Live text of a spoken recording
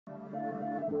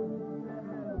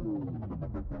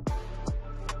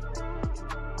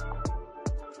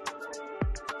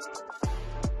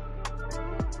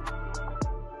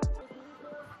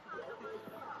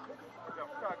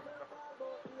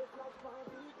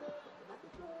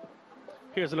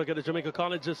Here's a look at the Jamaica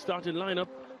College starting lineup.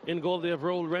 In goal, they have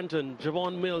Roll Renton,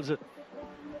 Javon Mills,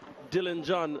 Dylan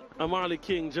John, Amarley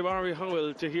King, Jabari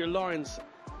Howell, Tahir Lawrence,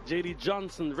 J.D.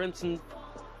 Johnson, Renson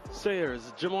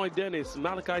Sayers, Jamoy Dennis,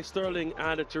 Malachi Sterling,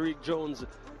 and Tariq Jones.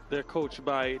 They're coached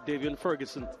by Davian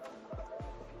Ferguson.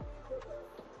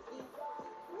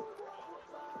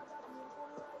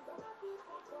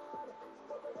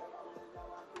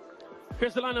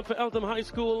 Here's the lineup for Eltham High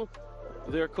School.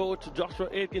 Their coach, Joshua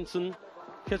Atkinson,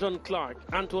 Kejon Clark,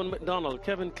 Antoine McDonald,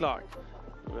 Kevin Clark.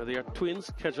 They are twins,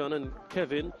 Kejon and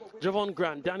Kevin. Javon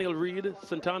Grant, Daniel Reed,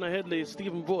 Santana Headley,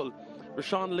 Stephen Bull,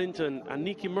 Rashawn Linton, and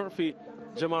Nikki Murphy,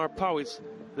 Jamar Powis.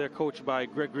 They're coached by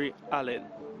Gregory Allen.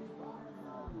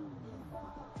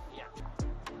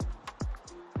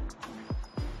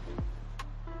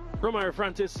 Romare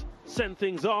Francis sent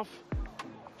things off.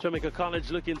 Jamaica College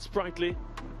looking sprightly.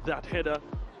 That header,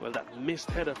 well, that missed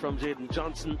header from Jaden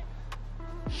Johnson,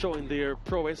 showing their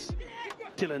prowess.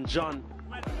 Dylan John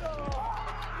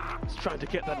is trying to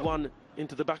get that one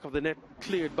into the back of the net,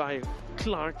 cleared by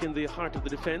Clark in the heart of the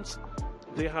defense.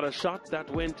 They had a shot that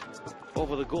went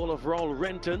over the goal of Raul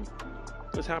Renton.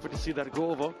 Was happy to see that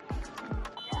go over,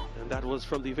 and that was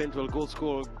from the eventual goal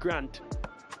scorer Grant.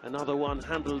 Another one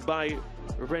handled by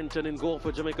Renton in goal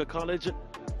for Jamaica College.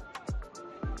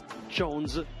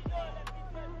 Jones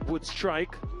would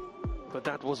strike, but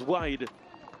that was wide.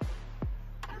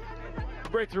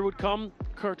 Breakthrough would come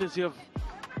courtesy of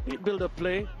build-up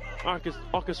play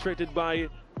orchestrated by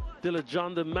Dylan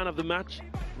John, the man of the match,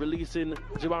 releasing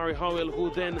Jabari Howell,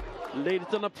 who then laid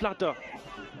it on a platter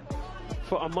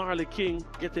for Amarley King,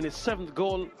 getting his 7th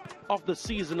goal of the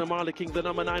season. Amarley King, the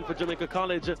number 9 for Jamaica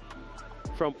College,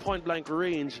 from point-blank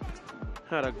range,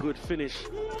 had a good finish.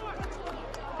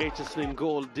 Aitchison in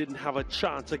goal didn't have a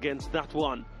chance against that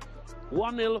one.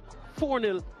 1-0,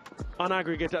 4-0 on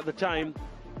aggregate at the time.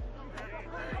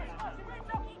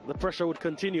 The pressure would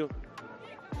continue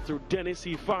through Dennis.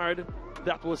 He fired.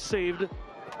 That was saved,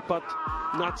 but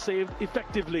not saved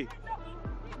effectively.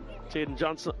 Jaden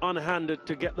Johnson unhanded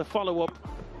to get the follow-up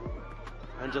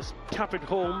and just tap it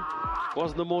home.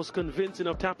 Wasn't the most convincing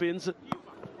of tap-ins,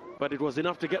 but it was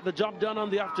enough to get the job done on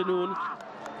the afternoon.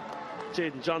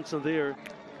 Jaden Johnson there,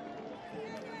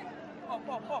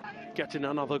 getting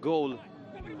another goal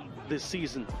this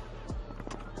season.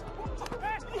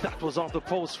 That was off the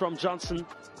post from Johnson.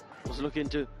 Was looking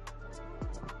to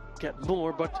get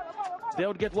more, but they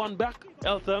would get one back.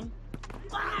 Eltham.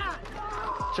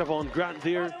 Javon Grant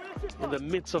there in the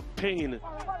midst of pain.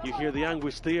 You hear the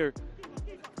anguish there.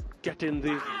 Getting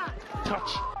the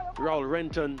touch. Raul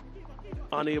Renton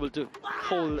unable to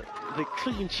hold the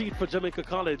clean sheet for Jamaica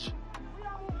College.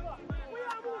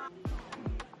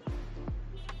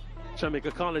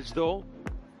 Jamaica College, though,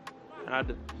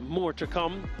 had more to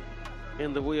come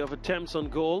in the way of attempts on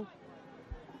goal.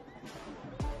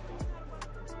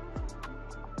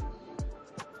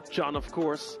 John, of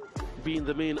course, being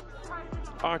the main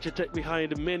architect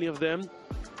behind many of them.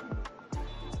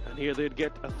 And here they'd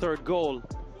get a 3rd goal.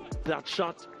 That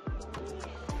shot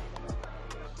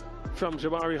from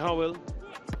Jabari Howell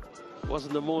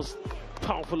wasn't the most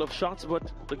powerful of shots,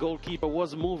 but the goalkeeper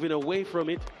was moving away from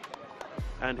it,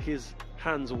 and his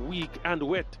hands weak and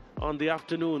wet on the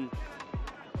afternoon.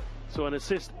 So an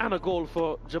assist and a goal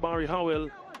for Jabari Howell.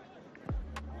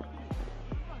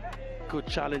 Good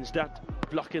challenge that,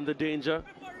 blocking the danger.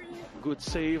 Good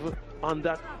save on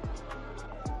that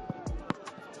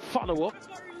follow-up.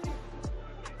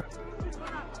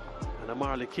 And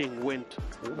Amarley King went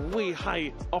way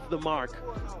high off the mark.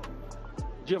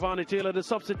 Giovanni Taylor, the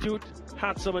substitute,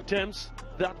 had some attempts.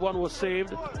 That one was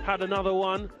saved. Had another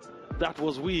one. That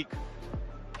was weak.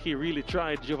 He really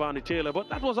tried, Giovanni Taylor. But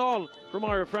that was all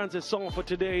Romare Francis saw for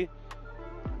today.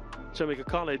 Jamaica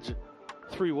College,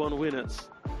 3-1 winners.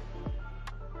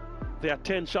 They had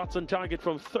 10 shots on target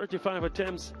from 35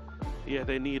 attempts. Yeah,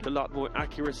 they need a lot more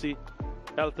accuracy.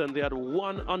 Eltham, they had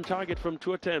 1 on target from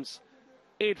 2 attempts.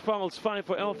 8 fouls, 5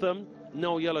 for Eltham.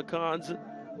 No yellow cards.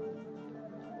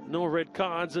 No red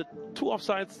cards. 2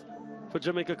 offsides for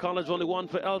Jamaica College, only 1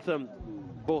 for Eltham.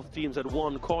 Both teams had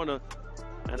 1 corner.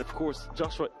 And of course,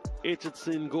 Joshua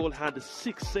Aitchison goal had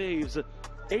 6 saves.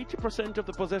 80% of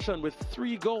the possession with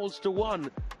 3 goals to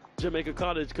 1. Jamaica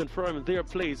College confirmed their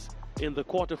place in the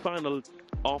quarterfinal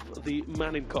of the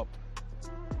Manning Cup.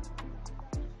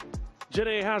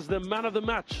 Janae has the man of the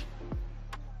match.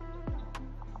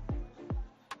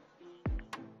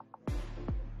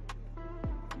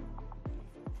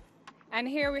 And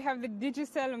here we have the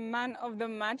Digicel Man of the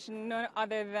Match, none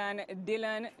other than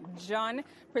Dylan John,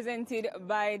 presented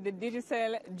by the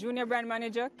Digicel Junior Brand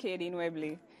Manager, Kadeen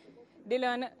Webley.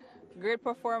 Dylan, great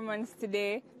performance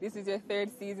today. This is your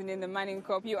third season in the Manning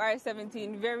Cup. You are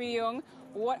 17, very young.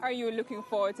 What are you looking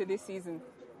forward to this season?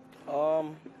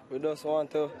 We just want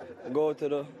to go to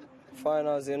the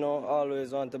finals, you know,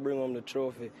 always want to bring home the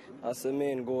trophy. That's the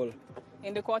main goal.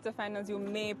 In the quarterfinals, you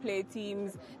may play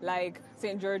teams like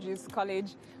St. George's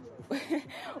College.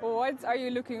 What are you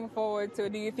looking forward to?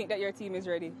 Do you think that your team is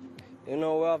ready? You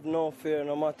know, we have no fear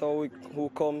no matter who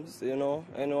comes, you know.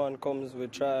 Anyone comes, we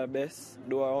try our best,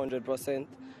 do our 100%,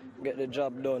 get the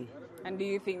job done. And do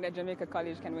you think that Jamaica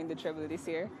College can win the treble this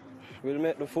year? We'll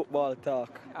make the football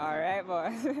talk. All right,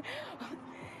 boss.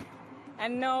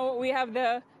 And now we have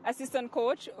the assistant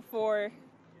coach for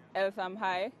Eltham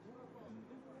High.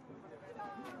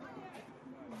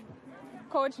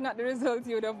 Coach, not the result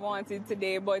you would have wanted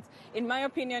today, but in my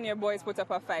opinion, your boys put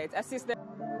up a fight. Assistant.